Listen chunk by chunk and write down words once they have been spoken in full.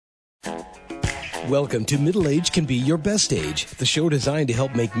Welcome to Middle Age Can Be Your Best Age, the show designed to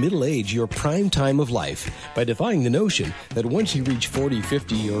help make middle age your prime time of life by defying the notion that once you reach 40,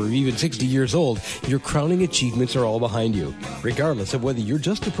 50, or even 60 years old, your crowning achievements are all behind you. Regardless of whether you're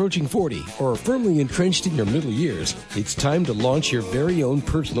just approaching 40 or firmly entrenched in your middle years, it's time to launch your very own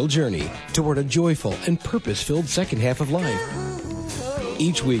personal journey toward a joyful and purpose-filled second half of life.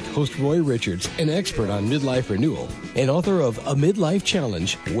 Each week, host Roy Richards, an expert on midlife renewal and author of A Midlife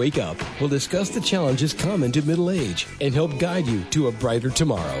Challenge, Wake Up, will discuss the challenges common to middle age and help guide you to a brighter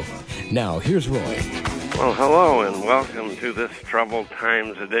tomorrow. Now, here's Roy. Well, hello, and welcome to this Troubled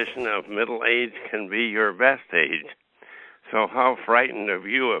Times edition of Middle Age Can Be Your Best Age. So how frightened are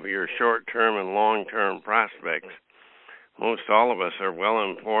you of your short-term and long-term prospects? Most all of us are well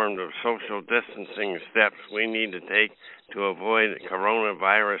informed of social distancing steps we need to take to avoid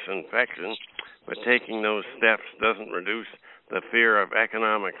coronavirus infection, but taking those steps doesn't reduce the fear of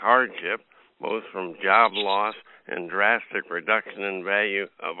economic hardship, both from job loss and drastic reduction in value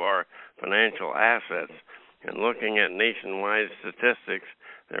of our financial assets. And looking at nationwide statistics,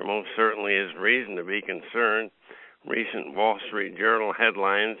 there most certainly is reason to be concerned. Recent Wall Street Journal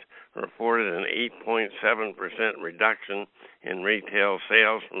headlines reported an 8.7% reduction in retail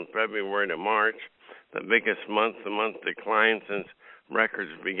sales from February to March, the biggest month-to-month decline since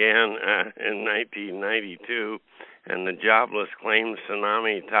records began in 1992, and the jobless claims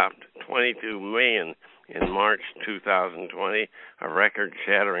tsunami topped 22 million in March 2020, a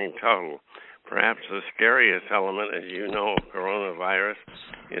record-shattering total. Perhaps the scariest element, as you know, of coronavirus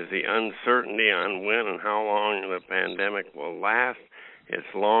is the uncertainty on when and how long the pandemic will last,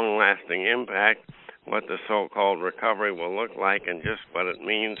 its long-lasting impact, what the so-called recovery will look like, and just what it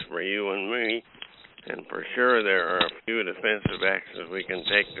means for you and me. And for sure, there are a few defensive actions we can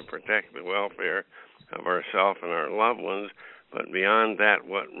take to protect the welfare of ourselves and our loved ones. But beyond that,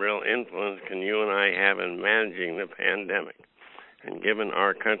 what real influence can you and I have in managing the pandemic? And given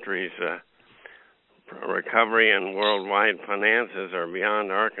our country's recovery and worldwide finances are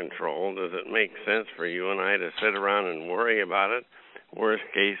beyond our control, does it make sense for you and I to sit around and worry about it? Worst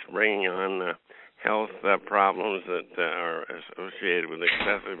case, bringing on health problems that are associated with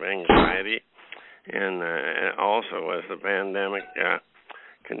excessive anxiety. And also, as the pandemic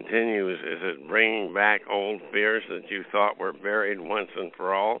continues, is it bringing back old fears that you thought were buried once and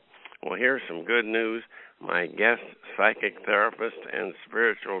for all? Well, here's some good news. My guest psychic therapist and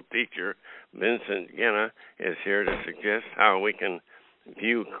spiritual teacher, Vincent Genna, is here to suggest how we can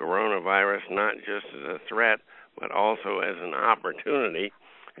view coronavirus not just as a threat, but also as an opportunity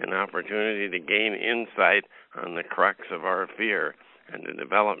to gain insight on the crux of our fear and to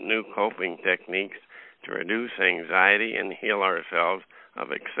develop new coping techniques to reduce anxiety and heal ourselves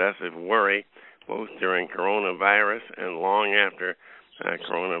of excessive worry, both during coronavirus and long after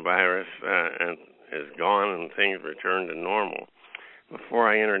coronavirus is gone and things return to normal. Before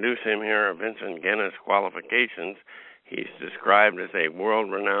I introduce him here are Vincent Genna's qualifications. He's described as a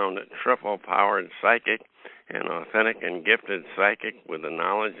world-renowned triple-powered psychic, an authentic and gifted psychic with the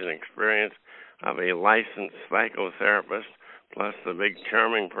knowledge and experience of a licensed psychotherapist, plus the big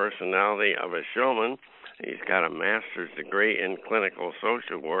charming personality of a showman. He's got a master's degree in clinical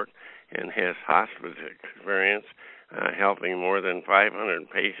social work and has hospice experience helping more than 500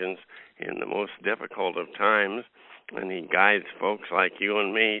 patients in the most difficult of times. And he guides folks like you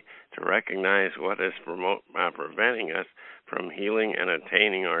and me to recognize what is preventing us from healing and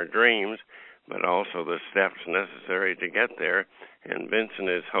attaining our dreams, but also the steps necessary to get there. And Vincent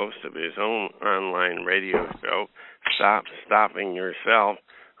is host of his own online radio show, Stopping Yourself,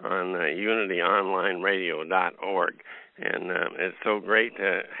 on unityonlineradio.org. And it's so great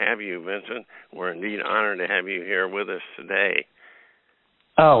to have you, Vincent. We're indeed honored to have you here with us today.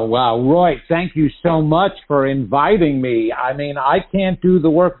 Oh, wow. Roy, thank you so much for inviting me. I mean, I can't do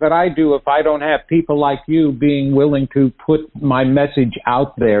the work that I do if I don't have people like you being willing to put my message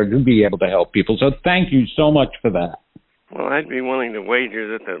out there to be able to help people. So thank you so much for that. Well, I'd be willing to wager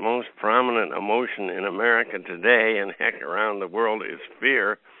that the most prominent emotion in America today and heck around the world is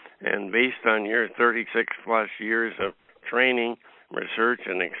fear. And based on your 36-plus years of training, research,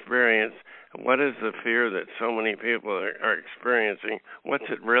 and experience, what is the fear that so many people are experiencing? What's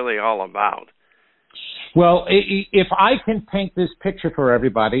it really all about? Well, if I can paint this picture for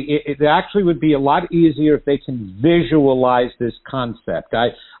everybody, it actually would be a lot easier if they can visualize this concept.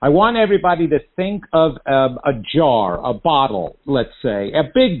 I want everybody to think of a jar, a bottle, let's say, a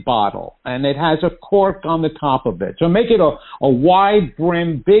big bottle, and it has a cork on the top of it. So make it a wide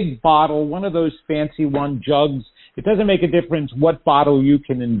brim, big bottle, one of those fancy one jugs. It doesn't make a difference what bottle you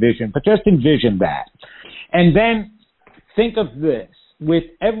can envision, but just envision that. And then think of this. with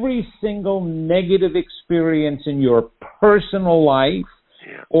every single negative experience in your personal life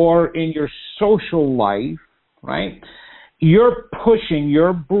or in your social life, right? You're pushing,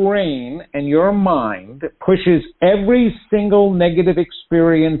 your brain and your mind pushes every single negative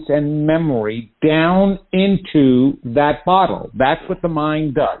experience and memory down into that bottle. That's what the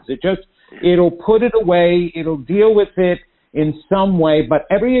mind does. It'll put it away, it'll deal with it in some way, but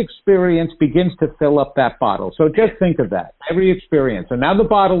every experience begins to fill up that bottle. So just think of that, every experience. And now the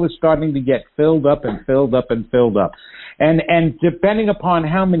bottle is starting to get filled up and filled up and filled up. And depending upon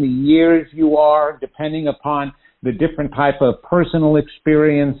how many years you are, depending upon the different type of personal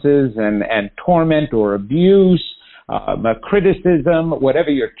experiences and torment or abuse, criticism, whatever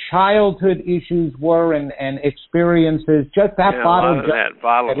your childhood issues were and experiences, just that bottle. That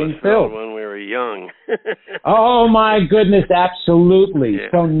bottle was filled when we were young. Oh my goodness, absolutely.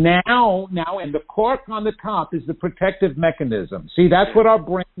 Yeah. So now, and the cork on the top is the protective mechanism. See, that's what our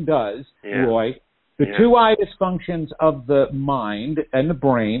brain does, Roy. The two itis functions of the mind and the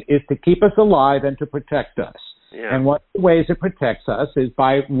brain is to keep us alive and to protect us. Yeah. And one of the ways it protects us is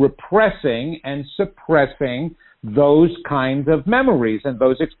by repressing and suppressing those kinds of memories and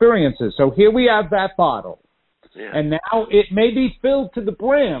those experiences. So here we have that bottle. Yeah. And now it may be filled to the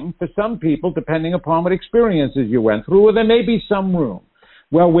brim for some people, depending upon what experiences you went through, or there may be some room.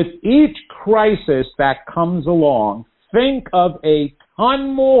 Well, with each crisis that comes along, think of a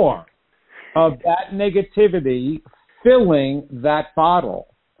ton more of that negativity filling that bottle,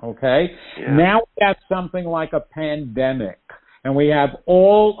 okay? Yeah. Now we have something like a pandemic. And we have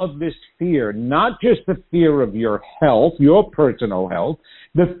all of this fear, not just the fear of your health, your personal health,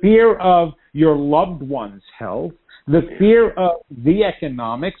 the fear of your loved one's health, the fear of the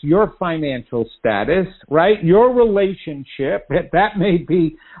economics, your financial status, right? Your relationship, that may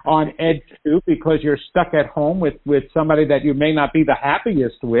be on edge too because you're stuck at home with somebody that you may not be the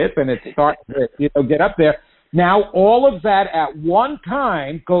happiest with, and it's starting to get up there. Now all of that at one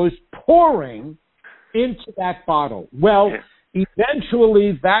time goes pouring into that bottle. Well,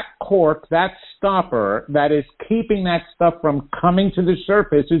 eventually that cork, that stopper that is keeping that stuff from coming to the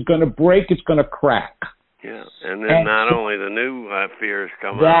surface is going to break, it's going to crack. Yeah, and then not only the new fears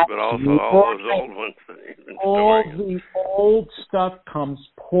come out, but also all those old ones. All the old stuff comes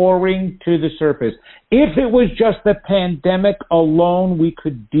pouring to the surface. If it was just the pandemic alone, we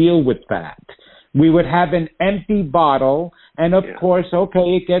could deal with that. We would have an empty bottle, and of course, okay,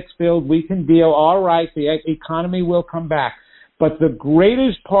 it gets filled, we can deal, all right, the economy will come back. But the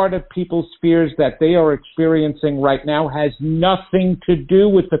greatest part of people's fears that they are experiencing right now has nothing to do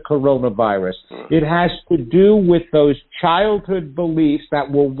with the coronavirus. It has to do with those childhood beliefs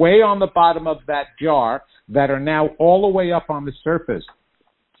that were way on the bottom of that jar that are now all the way up on the surface.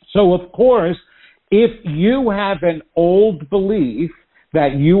 So, of course, if you have an old belief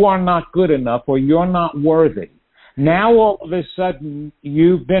that you are not good enough or you're not worthy, now all of a sudden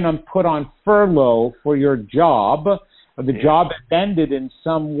you've been put on furlough for your job, the job ended in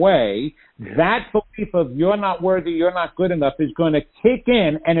some way, that belief of you're not worthy, you're not good enough is going to kick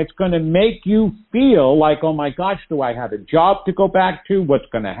in, and it's going to make you feel like, oh my gosh, do I have a job to go back to? What's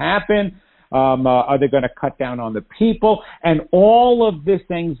going to happen? Are they going to cut down on the people? And all of this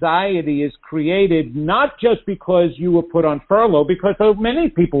anxiety is created not just because you were put on furlough, because so many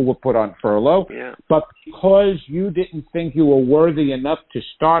people were put on furlough, but because you didn't think you were worthy enough to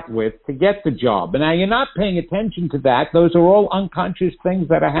start with to get the job. And now you're not paying attention to that. Those are all unconscious things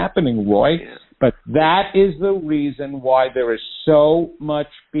that are happening, Roy. But that is the reason why there is so much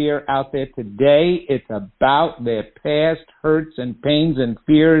fear out there today. It's about their past hurts and pains and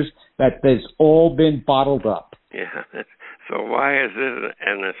fears that has all been bottled up. Yeah. So why is it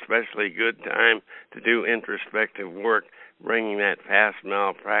an especially good time to do introspective work, bringing that past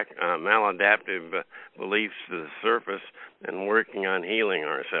maladaptive beliefs to the surface and working on healing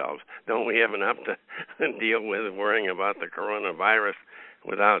ourselves? Don't we have enough to deal with worrying about the coronavirus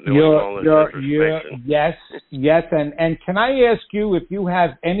without doing all this introspection? Yes. And can I ask you if you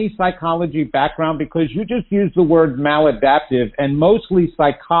have any psychology background? Because you just used the word maladaptive, and mostly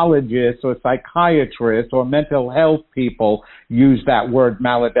psychologists or psychiatrists or mental health people use that word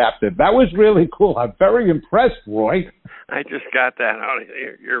maladaptive. That was really cool. I'm very impressed, Roy. I just got that out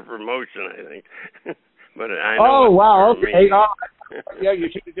of your promotion, I think. But I know. Oh, wow. Okay. Yeah, you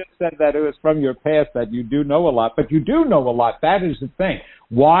should have just said that it was from your past, that you do know a lot. But you do know a lot. That is the thing.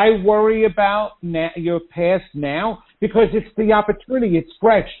 Why worry about your past now? Because it's the opportunity. It's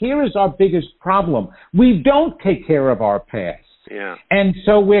fresh. Here is our biggest problem. We don't take care of our past. Yeah. And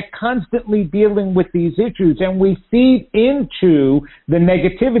so we're constantly dealing with these issues, and we feed into the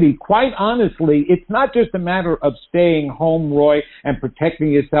negativity. Quite honestly, it's not just a matter of staying home, Roy, and protecting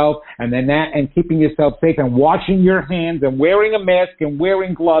yourself and keeping yourself safe and washing your hands and wearing a mask and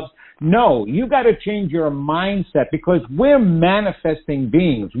wearing gloves. No, you got to change your mindset, because we're manifesting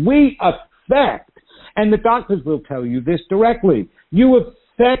beings. We affect, and the doctors will tell you this directly, you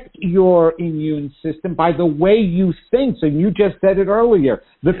affect your immune system by the way you think. So you just said it earlier.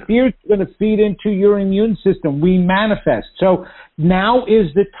 The fear's going to feed into your immune system. We manifest. So now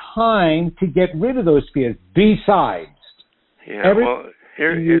is the time to get rid of those fears. Besides. Yeah,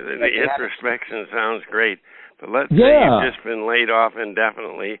 here the introspection sounds great. But let's say you've just been laid off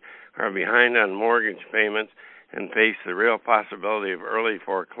indefinitely, are behind on mortgage payments, and face the real possibility of early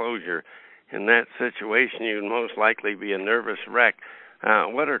foreclosure. In that situation, you'd most likely be a nervous wreck.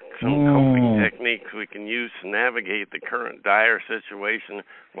 What are some coping techniques we can use to navigate the current dire situation,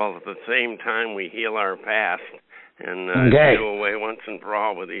 while at the same time we heal our past and do away once and for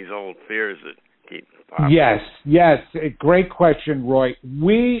all with these old fears that keep popping? Yes. Great question, Roy.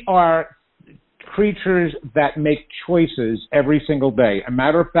 We are creatures that make choices every single day. A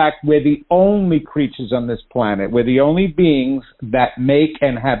matter of fact, we're the only creatures on this planet. We're the only beings that make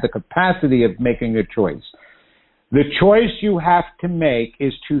and have the capacity of making a choice. The choice you have to make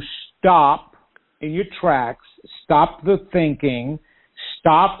is to stop in your tracks, stop the thinking,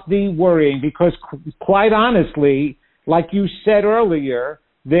 stop the worrying, because quite honestly, like you said earlier,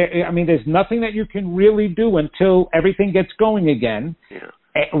 there's nothing that you can really do until everything gets going again.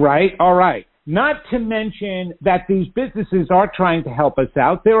 Yeah. Right? All right. Not to mention that these businesses are trying to help us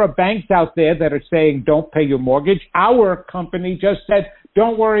out. There are banks out there that are saying, don't pay your mortgage. Our company just said,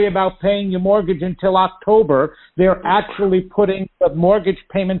 don't worry about paying your mortgage until October. They're actually putting the mortgage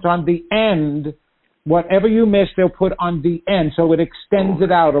payments on the end. Whatever you miss, they'll put on the end. So it extends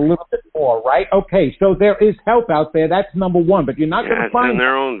it out a little bit more, right? Okay, so there is help out there. That's number one. But you're not going to find... it's in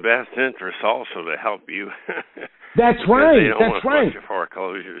their own best interest also to help you. That's right. They don't want a bunch of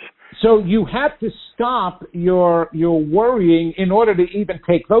foreclosures. So you have to stop your worrying in order to even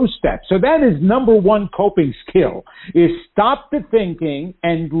take those steps. So that is number one coping skill, is stop the thinking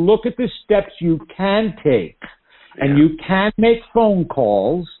and look at the steps you can take. And you can make phone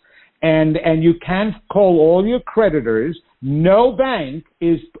calls, and you can call all your creditors. No bank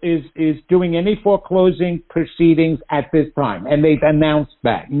is doing any foreclosing proceedings at this time, and they've announced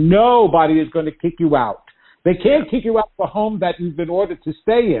that. Nobody is going to kick you out. They can't kick you out of a home that you've been ordered to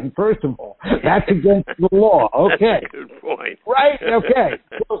stay in, first of all. That's against the law. Okay. That's a good point. Right? Okay.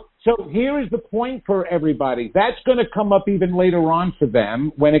 So here is the point for everybody. That's going to come up even later on for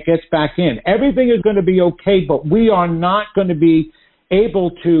them when it gets back in. Everything is going to be okay, but we are not going to be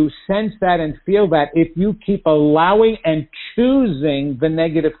able to sense that and feel that if you keep allowing and choosing the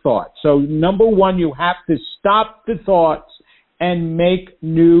negative thoughts. So number one, you have to stop the thoughts and make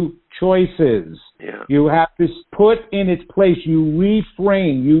new choices. Yeah. You have to put in its place. You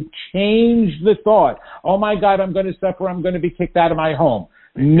reframe. You change the thought. Oh, my God, I'm going to suffer. I'm going to be kicked out of my home.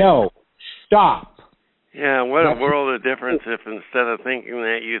 No. Stop. Yeah, what a world of difference if instead of thinking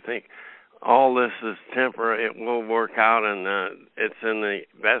that, you think all this is temporary, it will work out, and it's in the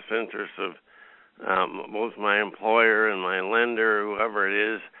best interest of both my employer and my lender, whoever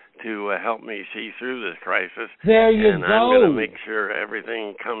it is, to help me see through this crisis. There you and go. I'm going to make sure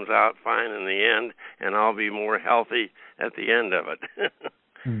everything comes out fine in the end, and I'll be more healthy at the end of it.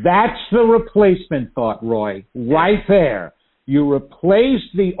 That's the replacement thought, Roy, right there. You replace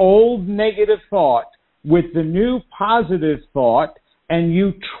the old negative thought with the new positive thought, and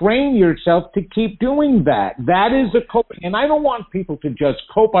you train yourself to keep doing that. That is a coping. And I don't want people to just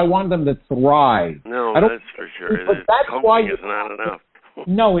cope. I want them to thrive. No, that's for sure. Coping is not enough.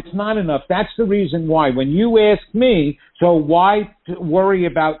 No, it's not enough. That's the reason why. When you ask me, so why worry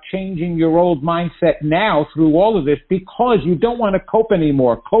about changing your old mindset now through all of this? Because you don't want to cope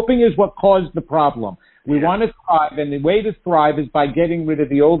anymore. Coping is what caused the problem. We want to thrive, and the way to thrive is by getting rid of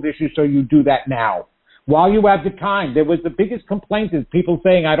the old issues, so you do that now. While you have the time. There was the biggest complaint is people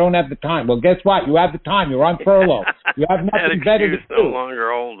saying, I don't have the time. Well, guess what? You have the time. You're on furlough. You have nothing better to do. That excuse no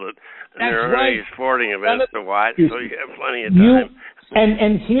longer holds it. There are already sporting events to watch, so you have plenty of time.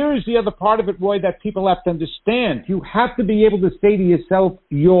 And here's the other part of it, Roy, that people have to understand. You have to be able to say to yourself,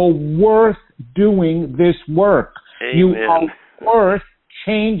 you're worth doing this work. Amen. You are worth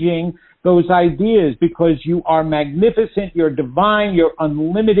changing those ideas because you are magnificent, you're divine, you're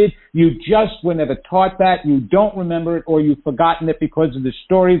unlimited. You just were never taught that. You don't remember it, or you've forgotten it because of the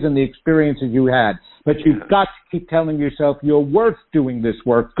stories and the experiences you had. But you've got to keep telling yourself you're worth doing this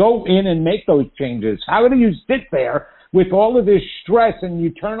work. Go in and make those changes. How do you sit there with all of this stress and you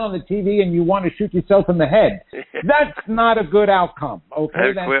turn on the TV and you want to shoot yourself in the head. That's not a good outcome. Okay,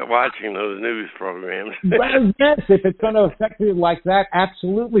 I've quit watching those news programs. Well, yes, if it's going to affect you like that,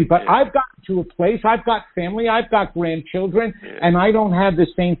 absolutely. But I've gotten to a place, I've got family, I've got grandchildren, and I don't have the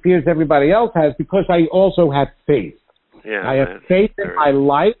same fears everybody else has because I also have faith. Yeah, I have faith in my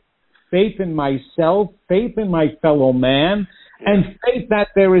life, faith in myself, faith in my fellow man, and faith that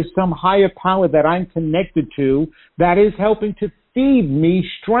there is some higher power that I'm connected to that is helping to feed me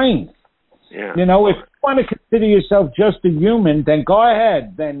strength. Yeah. You know, if you want to consider yourself just a human, then go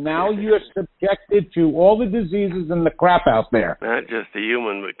ahead. Then now you're subjected to all the diseases and the crap out there. Not just a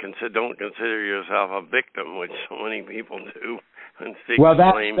human, but don't consider yourself a victim, which so many people do. Well,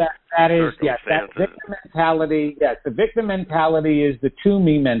 that is, yes, that victim mentality. Yes, the victim mentality is the to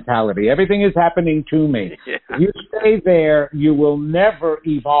me mentality. Everything is happening to me. Yeah. You stay there, you will never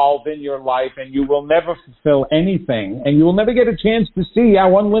evolve in your life, and you will never fulfill anything, and you will never get a chance to see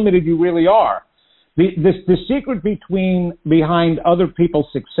how unlimited you really are. The secret behind other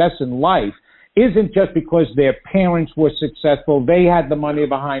people's success in life isn't just because their parents were successful, they had the money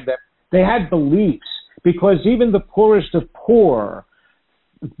behind them. They had beliefs. Because even the poorest of poor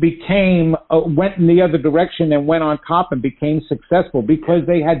went in the other direction and went on top and became successful because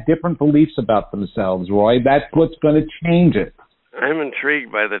they had different beliefs about themselves, Roy. That's what's going to change it. I'm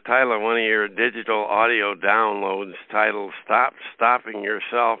intrigued by the title of one of your digital audio downloads titled Stop Stopping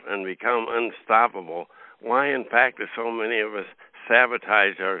Yourself and Become Unstoppable. Why, in fact, do so many of us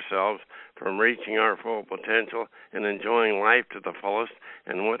sabotage ourselves from reaching our full potential and enjoying life to the fullest,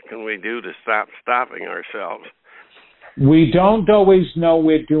 and what can we do to stop stopping ourselves? We don't always know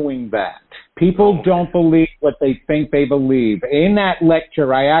we're doing that. People don't believe what they think they believe. In that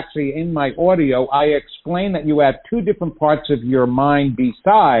lecture, in my audio, I explain that you have two different parts of your mind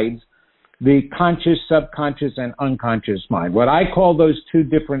besides the conscious, subconscious, and unconscious mind. What I call those two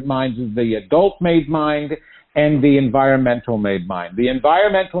different minds is the adult-made mind and the environmental-made mind. The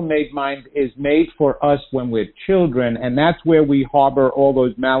environmental-made mind is made for us when we're children, and that's where we harbor all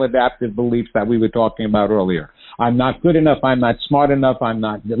those maladaptive beliefs that we were talking about earlier. I'm not good enough, I'm not smart enough, I'm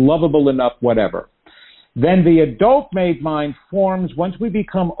not lovable enough, whatever. Then the adult-made mind forms once we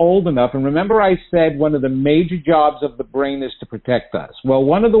become old enough, and remember I said one of the major jobs of the brain is to protect us. Well,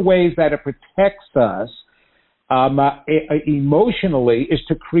 one of the ways that it protects us emotionally is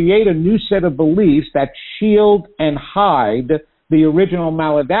to create a new set of beliefs that shield and hide the original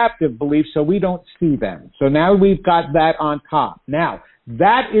maladaptive beliefs so we don't see them. So now we've got that on top. Now,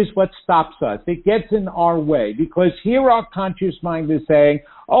 that is what stops us. It gets in our way because here our conscious mind is saying,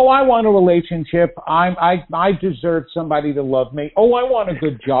 oh, I want a relationship. I deserve somebody to love me. Oh, I want a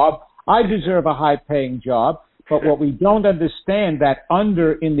good job. I deserve a high-paying job. But what we don't understand that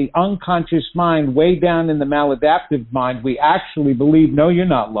in the unconscious mind, way down in the maladaptive mind, we actually believe, no, you're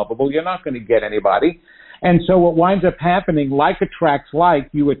not lovable. You're not going to get anybody. And so what winds up happening, like attracts like,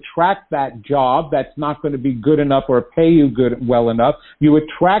 you attract that job that's not going to be good enough or pay you well enough. You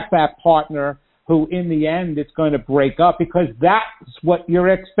attract that partner who in the end it's going to break up because that's what your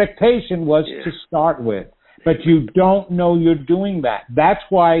expectation was to start with. But you don't know you're doing that. That's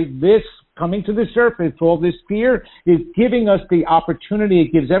why this coming to the surface, all this fear is giving us the opportunity.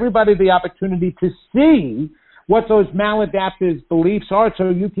 It gives everybody the opportunity to see what those maladaptive beliefs are so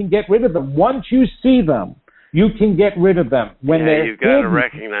you can get rid of them. Once you see them, you can get rid of them. You've got to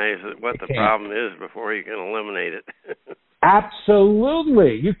recognize what the problem is before you can eliminate it.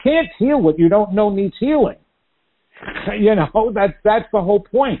 Absolutely. You can't heal what you don't know needs healing. You know, that's the whole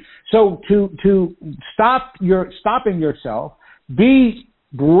point. So to stopping yourself, be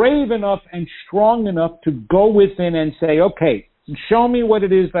brave enough and strong enough to go within and say, okay, show me what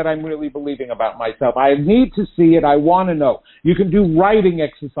it is that I'm really believing about myself. I need to see it. I want to know. You can do writing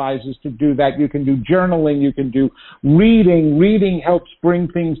exercises to do that. You can do journaling. You can do reading. Reading helps bring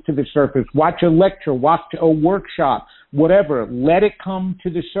things to the surface. Watch a lecture. Watch a workshop. Whatever. Let it come to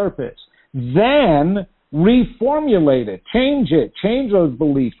the surface. Then reformulate it. Change those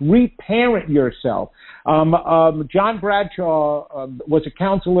beliefs. Reparent yourself. John Bradshaw was a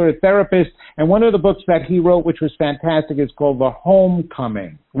counselor, a therapist, and one of the books that he wrote, which was fantastic, is called The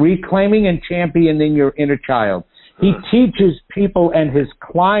Homecoming, Reclaiming and Championing Your Inner Child. He teaches people and his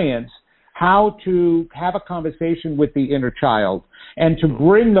clients how to have a conversation with the inner child and to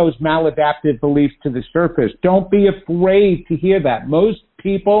bring those maladaptive beliefs to the surface. Don't be afraid to hear that. Most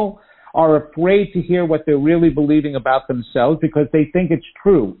people are afraid to hear what they're really believing about themselves because they think it's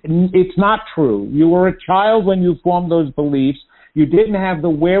true. It's not true. You were a child when you formed those beliefs. You didn't have the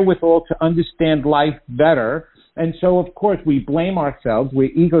wherewithal to understand life better. And so, of course, we blame ourselves.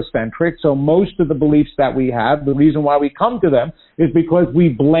 We're egocentric. So most of the beliefs that we have, the reason why we come to them is because we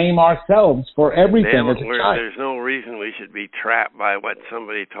blame ourselves for everything as a child. There's no reason we should be trapped by what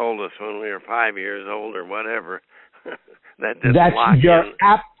somebody told us when we were 5 years old or whatever. You're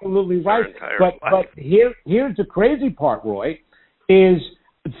absolutely right. But here's the crazy part, Roy, is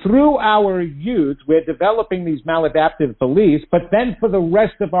through our youth, we're developing these maladaptive beliefs, but then for the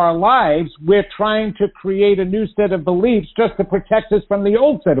rest of our lives, we're trying to create a new set of beliefs just to protect us from the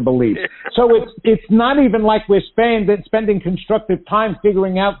old set of beliefs. So it's not even like we're spending constructive time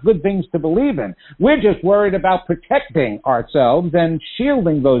figuring out good things to believe in. We're just worried about protecting ourselves and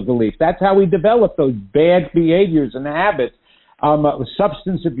shielding those beliefs. That's how we develop those bad behaviors and habits.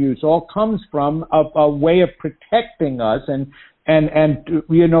 Substance abuse all comes from a way of protecting us and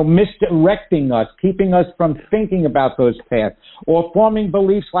misdirecting us, keeping us from thinking about those paths, or forming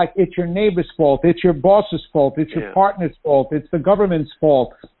beliefs like it's your neighbor's fault, it's your boss's fault, it's your partner's fault, it's the government's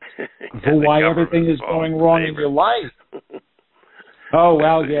fault for why everything is going wrong in your life. Oh,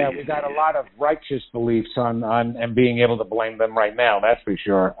 well, yeah, we got a lot of righteous beliefs on and being able to blame them right now, that's for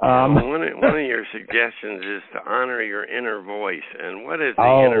sure. One of your suggestions is to honor your inner voice. And what is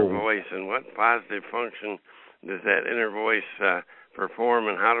the inner voice, and what positive function does that inner voice perform,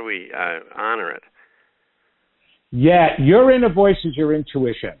 and how do we honor it? Yeah, your inner voice is your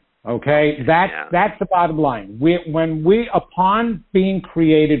intuition. Okay, that's the bottom line. When we, upon being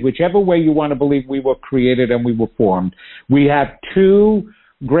created, whichever way you want to believe we were created and we were formed, we have two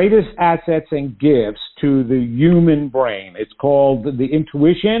greatest assets and gifts to the human brain. It's called the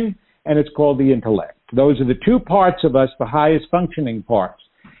intuition and it's called the intellect. Those are the two parts of us, the highest functioning parts.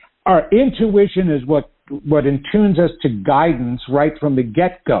 Our intuition is what intunes us to guidance right from the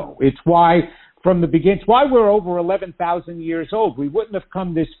get-go. It's why from the beginning, it's why we're over 11,000 years old. We wouldn't have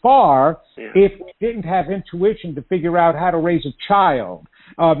come this far if we didn't have intuition to figure out how to raise a child.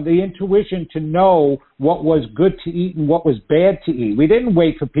 The intuition to know what was good to eat and what was bad to eat. We didn't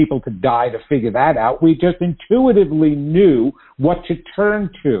wait for people to die to figure that out. We just intuitively knew what to turn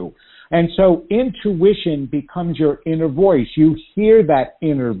to. And so intuition becomes your inner voice. You hear that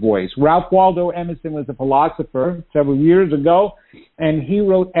inner voice. Ralph Waldo Emerson was a philosopher several years ago, and he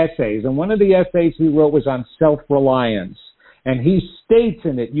wrote essays. And one of the essays he wrote was on self-reliance. And he states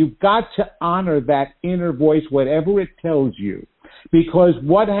in it, you've got to honor that inner voice, whatever it tells you. Because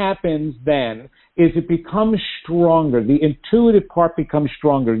what happens then is it becomes stronger. The intuitive part becomes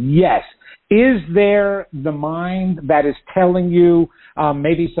stronger. Yes. Is there the mind that is telling you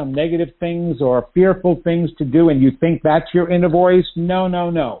maybe some negative things or fearful things to do, and you think that's your inner voice?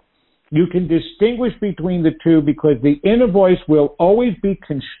 No. You can distinguish between the two because the inner voice will always be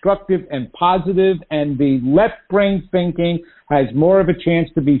constructive and positive, and the left brain thinking has more of a chance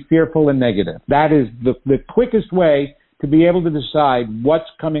to be fearful and negative. That is the quickest way to be able to decide what's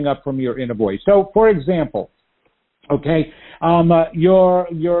coming up from your inner voice. So, for example, okay,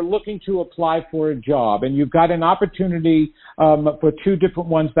 you're looking to apply for a job, and you've got an opportunity for two different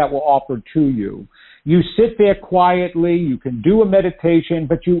ones that were offered to you. You sit there quietly, you can do a meditation,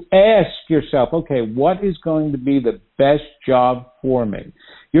 but you ask yourself, okay, what is going to be the best job for me?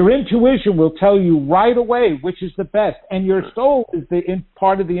 Your intuition will tell you right away which is the best, and your soul is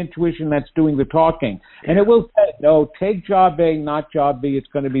part of the intuition that's doing the talking. And it will say, no, take job A, not job B, it's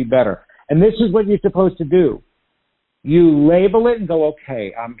going to be better. And this is what you're supposed to do. You label it and go,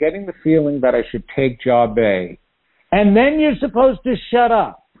 okay, I'm getting the feeling that I should take job A. And then you're supposed to shut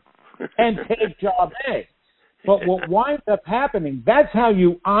up and take job A. But what winds up happening, that's how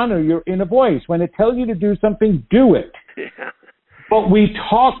you honor your inner voice. When it tells you to do something, do it. Yeah. But we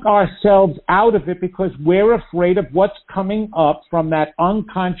talk ourselves out of it because we're afraid of what's coming up from that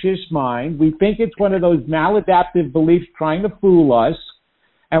unconscious mind. We think it's one of those maladaptive beliefs trying to fool us.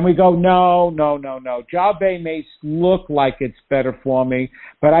 And we go, no. Job A may look like it's better for me,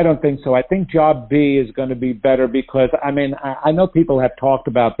 but I don't think so. I think job B is going to be better because, I know people have talked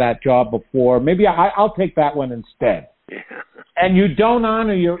about that job before. Maybe I'll take that one instead. Yeah. And you don't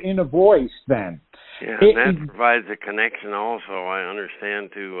honor your inner voice then. Yeah, and that provides a connection also, I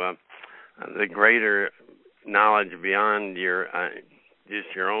understand, to the greater knowledge beyond your just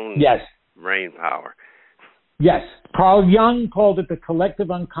your own brain power. Yes. Carl Jung called it the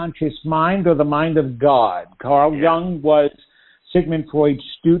collective unconscious mind or the mind of God. Carl Jung was Sigmund Freud's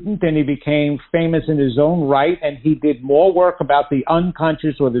student, and he became famous in his own right, and he did more work about the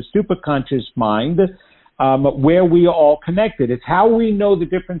unconscious or the superconscious mind where we are all connected. It's how we know the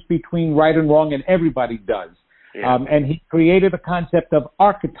difference between right and wrong, and everybody does. And he created a concept of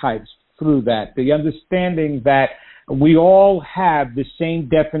archetypes through that, the understanding that we all have the same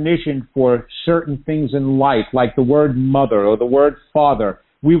definition for certain things in life, like the word mother or the word father.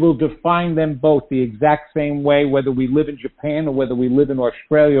 We will define them both the exact same way, whether we live in Japan or whether we live in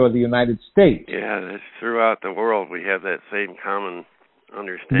Australia or the United States. Yeah, that's throughout the world. We have that same common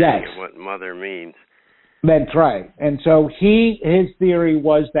understanding of what mother means. That's right. And so his theory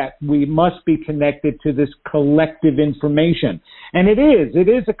was that we must be connected to this collective information. And it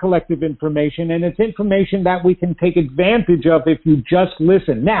is a collective information, and it's information that we can take advantage of if you just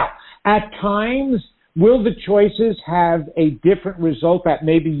listen. Now, at times, will the choices have a different result that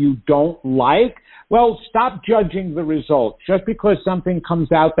maybe you don't like? Well, stop judging the result. Just because something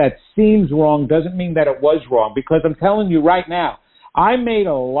comes out that seems wrong doesn't mean that it was wrong, because I'm telling you right now, I made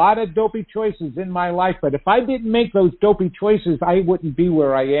a lot of dopey choices in my life, but if I didn't make those dopey choices, I wouldn't be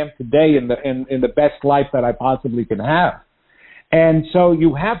where I am today in the best life that I possibly can have. And so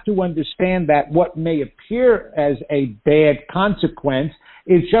you have to understand that what may appear as a bad consequence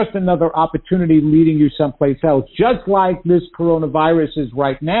is just another opportunity leading you someplace else. Just like this coronavirus is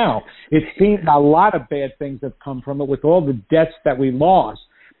right now, it seems a lot of bad things have come from it with all the deaths that we lost.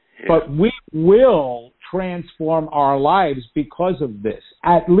 But we will transform our lives because of this.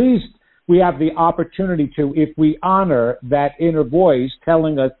 At least we have the opportunity to, if we honor that inner voice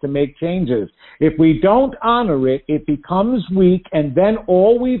telling us to make changes. If we don't honor it, it becomes weak, and then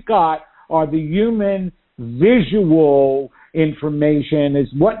all we've got are the human visual information. Is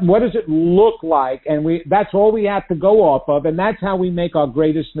what does it look like, and that's all we have to go off of, and that's how we make our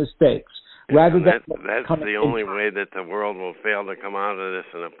greatest mistakes. That's the only way that the world will fail to come out of this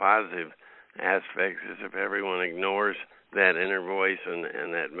in a positive aspect is if everyone ignores that inner voice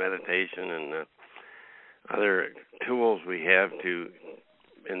and that meditation and the other tools we have to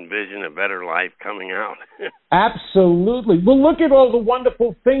envision a better life coming out. Absolutely. Well, look at all the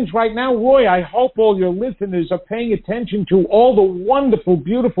wonderful things right now, Roy. I hope all your listeners are paying attention to all the wonderful,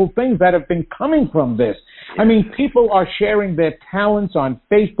 beautiful things that have been coming from this. Yes. I mean, people are sharing their talents on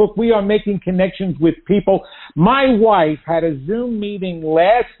Facebook. We are making connections with people. My wife had a Zoom meeting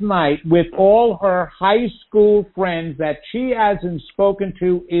last night with all her high school friends that she hasn't spoken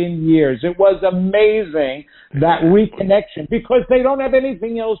to in years. It was amazing, that reconnection, because they don't have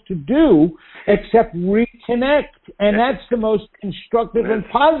anything else to do except reconnect, and that's the most constructive and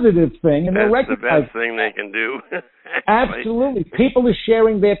positive thing. And that's the best thing they can do. Absolutely. People are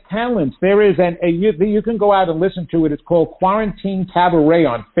sharing their talents. There is you can go out and listen to it. It's called Quarantine Cabaret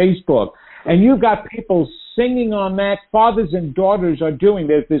on Facebook, and you've got people singing on that. Fathers and daughters are doing.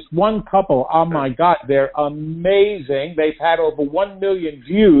 There's this one couple. Oh my God, they're amazing. They've had over 1 million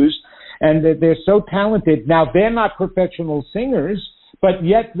views, and they're so talented. Now they're not professional singers, but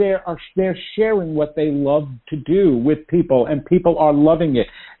yet they're sharing what they love to do with people, and people are loving it.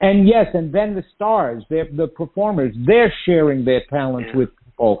 And yes, and then the stars, the performers, they're sharing their talents with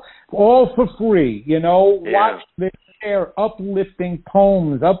people, all for free. Watch them share uplifting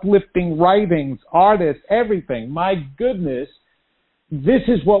poems, uplifting writings, artists, everything. My goodness, this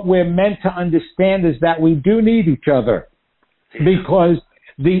is what we're meant to understand, is that we do need each other, because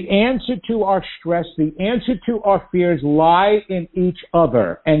the answer to our stress, the answer to our fears lie in each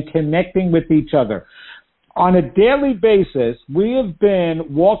other and connecting with each other. On a daily basis, we have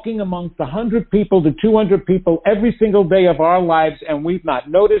been walking amongst 100 people to 200 people every single day of our lives, and we've not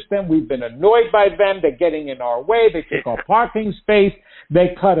noticed them. We've been annoyed by them. They're getting in our way. They took our parking space.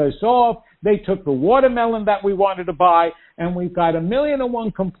 They cut us off. They took the watermelon that we wanted to buy, and we've got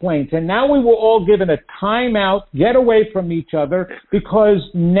 1,000,001 complaints. And now we were all given a timeout, get away from each other, because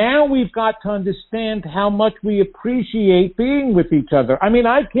now we've got to understand how much we appreciate being with each other. I mean,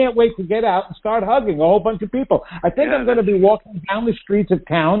 I can't wait to get out and start hugging a whole bunch of people. I think I'm going to be walking down the streets of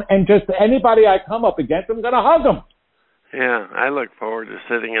town, and just anybody I come up against, I'm going to hug them. Yeah, I look forward to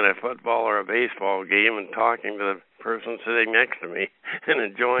sitting in a football or a baseball game and talking to the person sitting next to me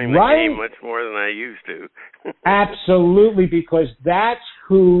and enjoying the game much more than I used to. Absolutely, because that's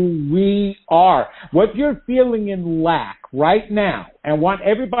who we are. What you're feeling in lack right now, and I want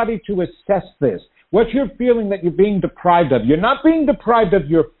everybody to assess this, what you're feeling that you're being deprived of. You're not being deprived of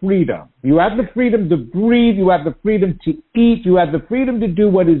your freedom. You have the freedom to breathe. You have the freedom to eat. You have the freedom to do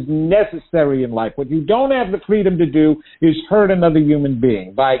what is necessary in life. What you don't have the freedom to do is hurt another human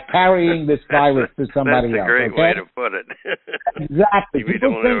being by carrying this virus to somebody else. That's a great way to put it. Exactly. If we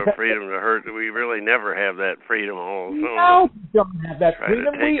don't have a freedom to hurt, we really never have that freedom. No, we don't have that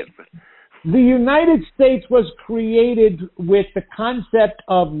freedom. The United States was created with the concept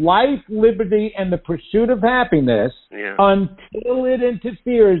of life, liberty, and the pursuit of happiness until it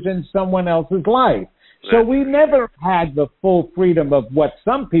interferes in someone else's life. So we never had the full freedom of what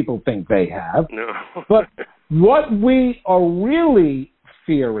some people think they have. No. But What we are really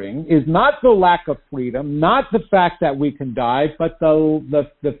fearing is not the lack of freedom, not the fact that we can die, but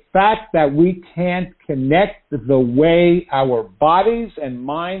the fact that we can't connect the way our bodies and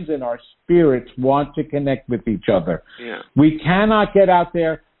minds and our spirits want to connect with each other. Yeah. We cannot get out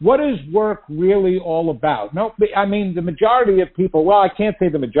there. What is work really all about? No, I mean, the majority of people, well, I can't say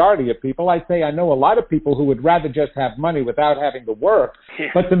the majority of people. I say I know a lot of people who would rather just have money without having to work. Yeah.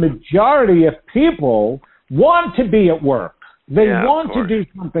 But the majority of people want to be at work. They want to do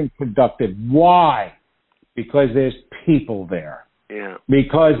something productive. Why? Because there's people there. Yeah.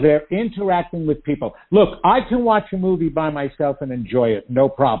 Because they're interacting with people. Look, I can watch a movie by myself and enjoy it, no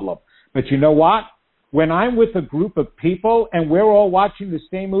problem. But you know what? When I'm with a group of people and we're all watching the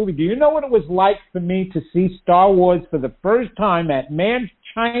same movie, do you know what it was like for me to see Star Wars for the first time at Man's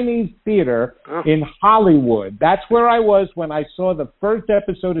Chinese Theater in Hollywood? That's where I was when I saw the first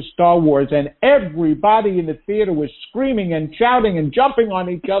episode of Star Wars, and everybody in the theater was screaming and shouting and jumping on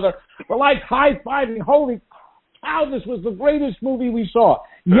each other. We're like high-fiving. Holy cow, this was the greatest movie we saw.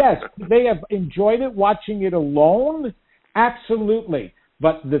 Yes, they have enjoyed it watching it alone. Absolutely.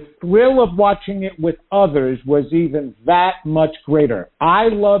 But the thrill of watching it with others was even that much greater. I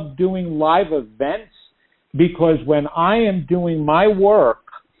love doing live events because when I am doing my work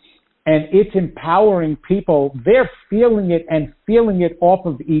and it's empowering people, they're feeling it and feeling it off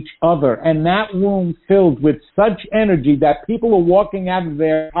of each other. And that room filled with such energy that people are walking out of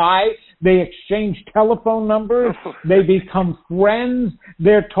there high. They exchange telephone numbers. They become friends.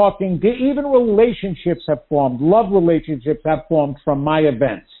 They're talking. Even relationships have formed. Love relationships have formed from my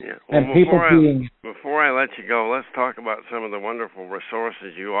events. Yeah. Well, and before I let you go, let's talk about some of the wonderful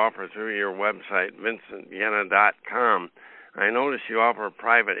resources you offer through your website, VincentVienna.com. I notice you offer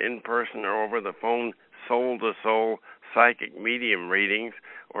private in-person or over-the-phone soul-to-soul psychic medium readings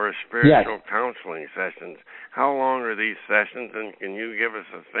or spiritual counseling sessions. How long are these sessions, and can you give us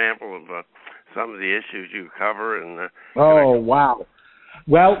a sample of some of the issues you cover? Wow.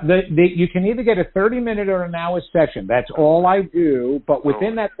 Well, you can either get a 30-minute or an hour session. That's all I do. But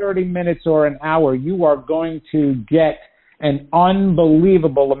within that 30 minutes or an hour, you are going to get an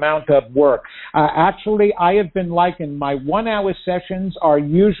unbelievable amount of work. Actually, I have been likened, my 1-hour sessions are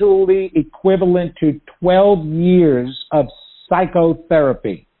usually equivalent to 12 years of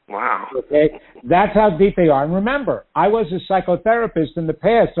psychotherapy. Wow. Okay? That's how deep they are. And remember, I was a psychotherapist in the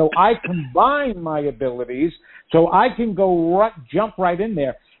past, so I combine my abilities so I can jump right in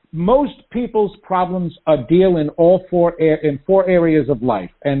there. Most people's problems deal in four areas of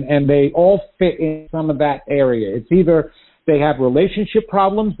life, and they all fit in some of that area. It's either they have relationship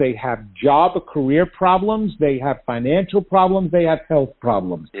problems, they have job or career problems, they have financial problems, they have health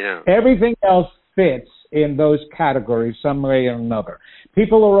problems. Yeah. Everything else fits in those categories some way or another.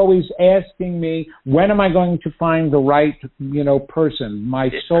 People are always asking me, when am I going to find the right, person,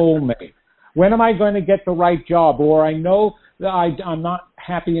 my soulmate? When am I going to get the right job? Or I know that I'm not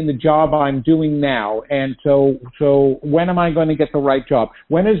happy in the job I'm doing now, and so when am I going to get the right job?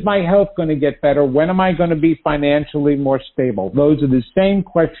 When is my health going to get better? When am I going to be financially more stable? Those are the same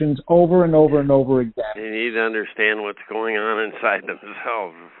questions over and over and over again. They need to understand what's going on inside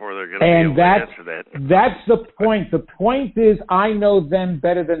themselves before they're going to be able to answer that. That's the point. The point is I know them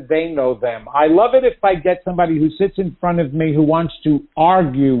better than they know them. I love it if I get somebody who sits in front of me who wants to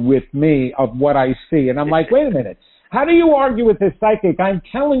argue with me of what I see. And I'm like, wait a minute. How do you argue with this psychic? I'm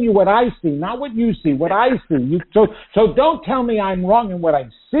telling you what I see, not what you see, what I see. So don't tell me I'm wrong in what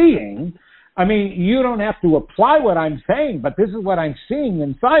I'm seeing. I mean, you don't have to apply what I'm saying, but this is what I'm seeing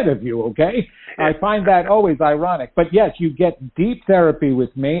inside of you, okay? I find that always ironic. But, yes, you get deep therapy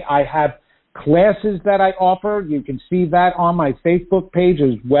with me. I have classes that I offer. You can see that on my Facebook page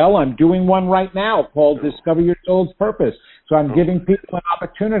as well. I'm doing one right now called Discover Your Soul's Purpose. So I'm giving people an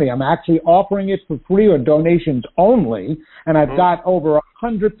opportunity. I'm actually offering it for free or donations only, and I've got over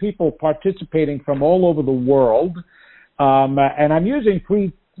 100 people participating from all over the world. And I'm using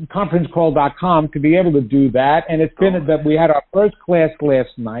freeconferencecall.com to be able to do that. And it's been that we had our first class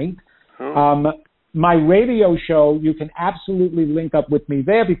last night. My radio show, you can absolutely link up with me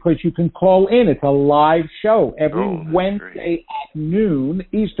there because you can call in. It's a live show every Wednesday at noon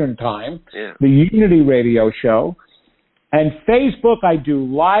Eastern Time, the Unity Radio Show. And Facebook, I do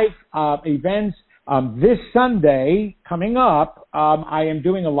live events. This Sunday, coming up, I am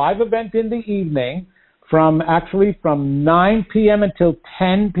doing a live event in the evening from 9 p.m. until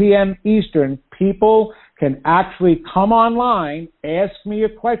 10 p.m. Eastern. People can actually come online, ask me a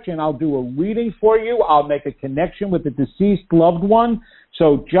question. I'll do a reading for you. I'll make a connection with the deceased loved one.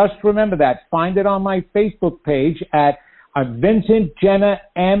 So just remember that. Find it on my Facebook page at I'm Vincent Genna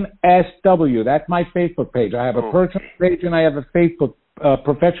MSW. That's my Facebook page. I have a personal page and I have a Facebook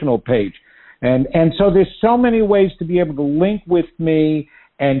professional page. And so there's so many ways to be able to link with me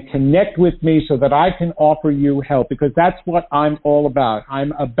and connect with me so that I can offer you help, because that's what I'm all about.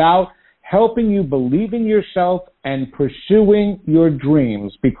 I'm about helping you believe in yourself and pursuing your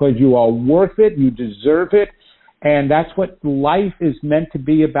dreams, because you are worth it, you deserve it, and that's what life is meant to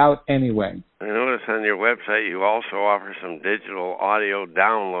be about anyway. I notice on your website you also offer some digital audio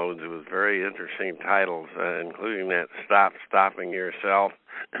downloads with very interesting titles, including that Stop Stopping Yourself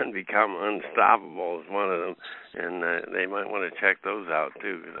and Become Unstoppable is one of them. And they might want to check those out,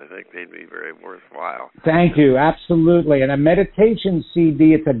 too, because I think they'd be very worthwhile. Thank you. Absolutely. And a meditation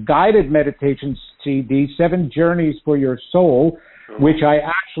CD, it's a guided meditation CD, 7 Journeys for Your Soul, which I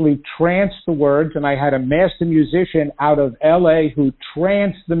actually tranced the words, and I had a master musician out of L.A. who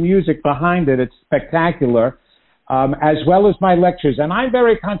tranced the music behind it. It's spectacular, as well as my lectures. And I'm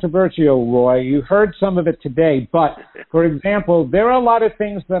very controversial, Roy. You heard some of it today. But, for example, there are a lot of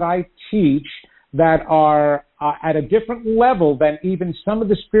things that I teach that are at a different level than even some of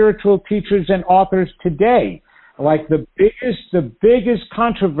the spiritual teachers and authors today. Like the biggest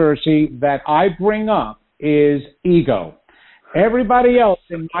controversy that I bring up is ego. Everybody else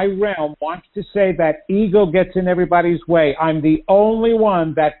in my realm wants to say that ego gets in everybody's way. I'm the only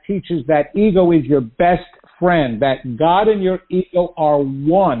one that teaches that ego is your best friend, that God and your ego are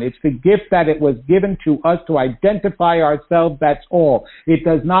one. It's the gift that it was given to us to identify ourselves, that's all. It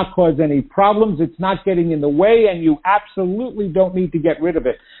does not cause any problems. It's not getting in the way, and you absolutely don't need to get rid of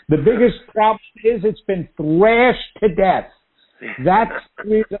it. The biggest problem is it's been thrashed to death. That's the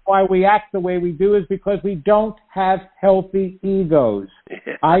reason why we act the way we do, is because we don't have healthy egos.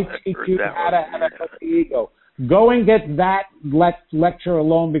 Yeah, I teach you how to have a healthy ego. Go and get that lecture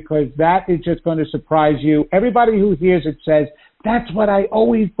alone, because that is just going to surprise you. Everybody who hears it says, that's what I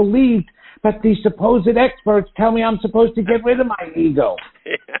always believed, but these supposed experts tell me I'm supposed to get rid of my ego.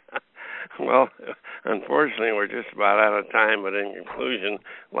 Yeah. Well, unfortunately, we're just about out of time, but in conclusion,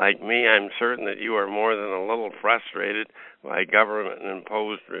 like me, I'm certain that you are more than a little frustrated by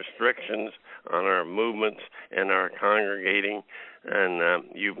government-imposed restrictions on our movements and our congregating, and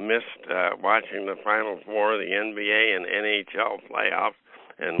you've missed watching the Final Four, the NBA and NHL playoffs,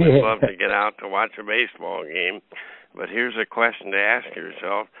 and would love to get out to watch a baseball game. But here's a question to ask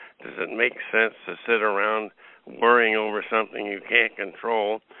yourself. Does it make sense to sit around worrying over something you can't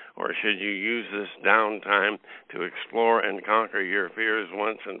control, or should you use this downtime to explore and conquer your fears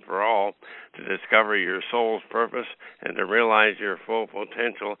once and for all, to discover your soul's purpose and to realize your full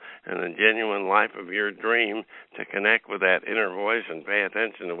potential and the genuine life of your dream, to connect with that inner voice and pay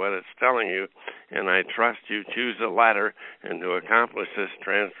attention to what it's telling you? And I trust you choose the latter, and to accomplish this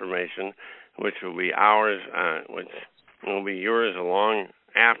transformation, which will be ours, which will be yours long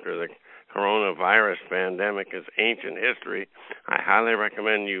after the coronavirus pandemic is ancient history, I highly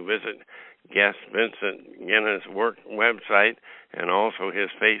recommend you visit guest Vincent Genna's work website and also his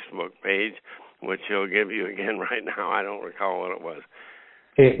Facebook page, which he'll give you again right now. I don't recall what it was.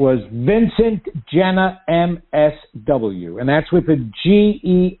 It was Vincent Genna MSW, and that's with a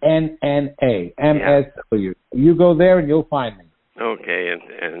Genna, MSW. You go there and you'll find me. Okay,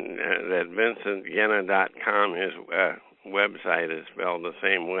 and that VincentGenna.com, his website is spelled the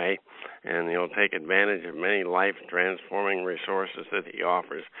same way, and he'll take advantage of many life-transforming resources that he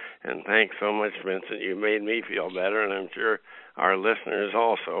offers. And thanks so much, Vincent. You made me feel better, and I'm sure our listeners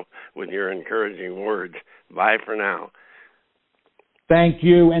also, with your encouraging words. Bye for now. Thank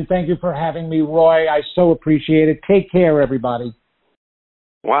you, and thank you for having me, Roy. I so appreciate it. Take care, everybody.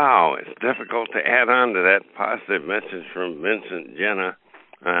 Wow, it's difficult to add on to that positive message from Vincent Genna.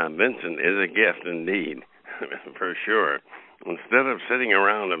 Vincent is a gift indeed, for sure. Instead of sitting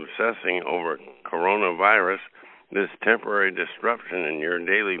around obsessing over coronavirus, this temporary disruption in your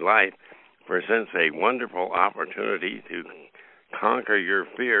daily life presents a wonderful opportunity to conquer your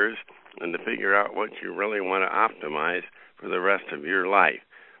fears and to figure out what you really want to optimize for the rest of your life.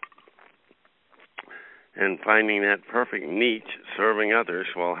 And finding that perfect niche, serving others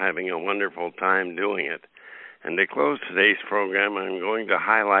while having a wonderful time doing it. And to close today's program, I'm going to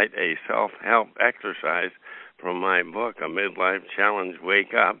highlight a self-help exercise from my book, A Midlife Challenge,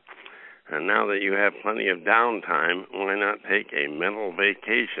 Wake Up. And now that you have plenty of downtime, why not take a mental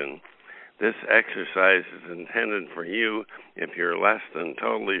vacation? This exercise is intended for you if you're less than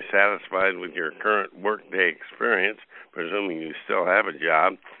totally satisfied with your current workday experience, presuming you still have a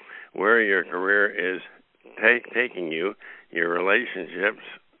job, where your career is taking you, your relationships,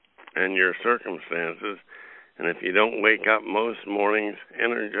 and your circumstances, And if you don't wake up most mornings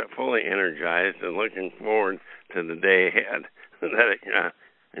fully energized and looking forward to the day ahead,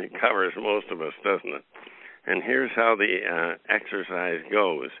 it covers most of us, doesn't it? And here's how the exercise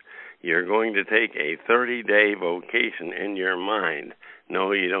goes. You're going to take a 30-day vacation in your mind.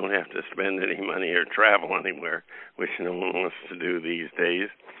 No, you don't have to spend any money or travel anywhere, which no one wants to do these days.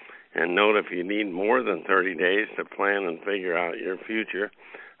 And note, if you need more than 30 days to plan and figure out your future,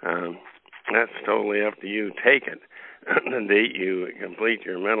 that's totally up to you. Take it. The date you complete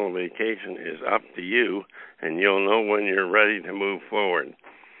your mental vacation is up to you, and you'll know when you're ready to move forward.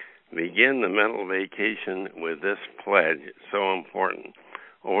 Begin the mental vacation with this pledge. It's so important.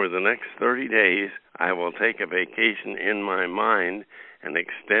 Over the next 30 days, I will take a vacation in my mind, an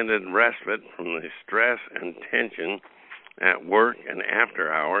extended respite from the stress and tension at work and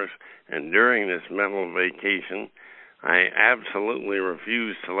after hours, and during this mental vacation, I absolutely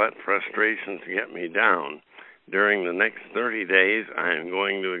refuse to let frustrations get me down. During the next 30 days, I am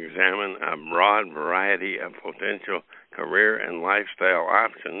going to examine a broad variety of potential career and lifestyle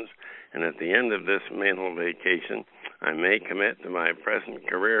options, and at the end of this mental vacation, I may commit to my present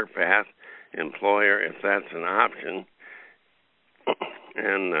career path, employer, if that's an option,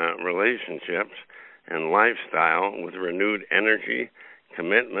 and relationships and lifestyle with renewed energy,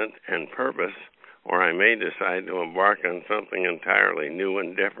 commitment, and purpose, or I may decide to embark on something entirely new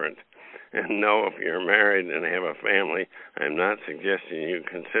and different. And no, if you're married and have a family, I'm not suggesting you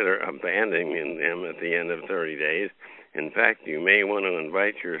consider abandoning them at the end of 30 days. In fact, you may want to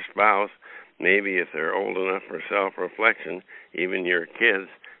invite your spouse, maybe if they're old enough for self-reflection, even your kids,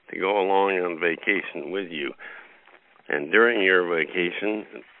 to go along on vacation with you. And during your vacation,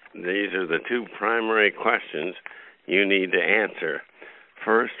 these are the two primary questions you need to answer.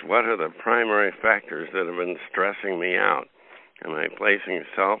 First, what are the primary factors that have been stressing me out? Am I placing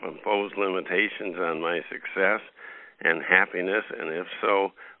self-imposed limitations on my success and happiness? And if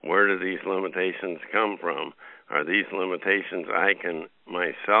so, where do these limitations come from? Are these limitations I can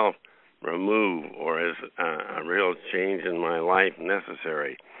myself remove, or is a real change in my life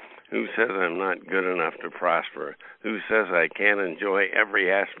necessary? Who says I'm not good enough to prosper? Who says I can't enjoy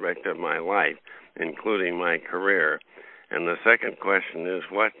every aspect of my life, including my career? And the second question is,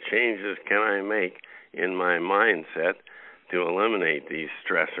 what changes can I make in my mindset to eliminate these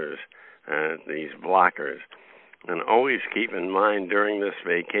stressors, these blockers? And always keep in mind during this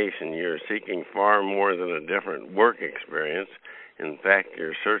vacation, you're seeking far more than a different work experience. In fact,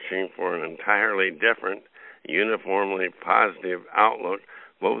 you're searching for an entirely different, uniformly positive outlook,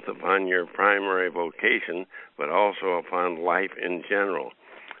 both upon your primary vocation, but also upon life in general.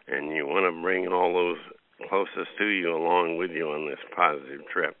 And you want to bring all those closest to you along with you on this positive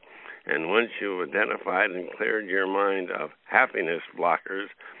trip. And once you've identified and cleared your mind of happiness blockers,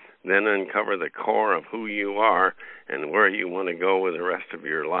 then uncover the core of who you are and where you want to go with the rest of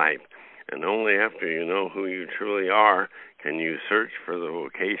your life. And only after you know who you truly are can you search for the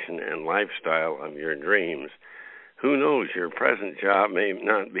vocation and lifestyle of your dreams. Who knows, your present job may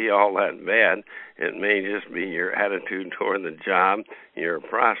not be all that bad. It may just be your attitude toward the job, your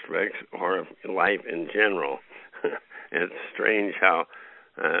prospects, or life in general. It's strange how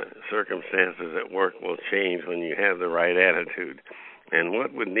circumstances at work will change when you have the right attitude. And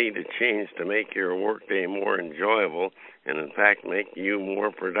what would need to change to make your workday more enjoyable and, in fact, make you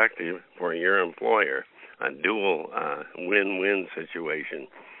more productive for your employer? A dual win-win situation.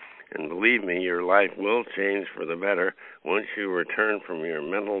 And believe me, your life will change for the better once you return from your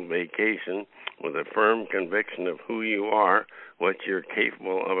mental vacation with a firm conviction of who you are, what you're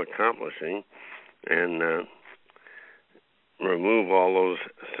capable of accomplishing, and remove all those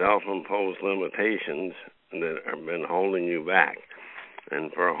self-imposed limitations that have been holding you back.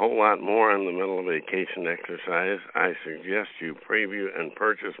 And for a whole lot more on the mental vacation exercise, I suggest you preview and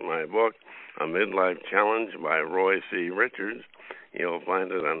purchase my book, A Midlife Challenge by Roy C. Richards. You'll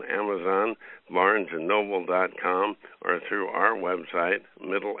find it on Amazon, BarnesandNoble.com, or through our website,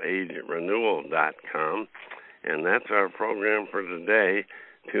 MiddleAgeRenewal.com. And that's our program for today.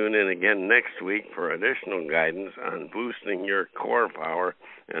 Tune in again next week for additional guidance on boosting your core power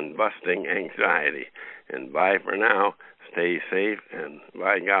and busting anxiety. And bye for now. Stay safe and,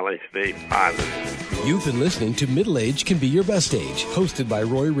 by golly, stay positive. You've been listening to Middle Age Can Be Your Best Age, hosted by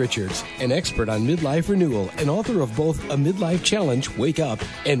Roy Richards, an expert on midlife renewal and author of both A Midlife Challenge, Wake Up,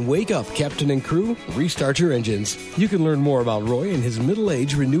 and Wake Up, Captain and Crew, Restart Your Engines. You can learn more about Roy and his Middle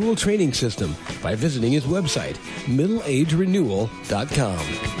Age Renewal Training System by visiting his website,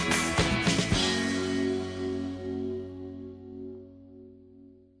 middleagerenewal.com.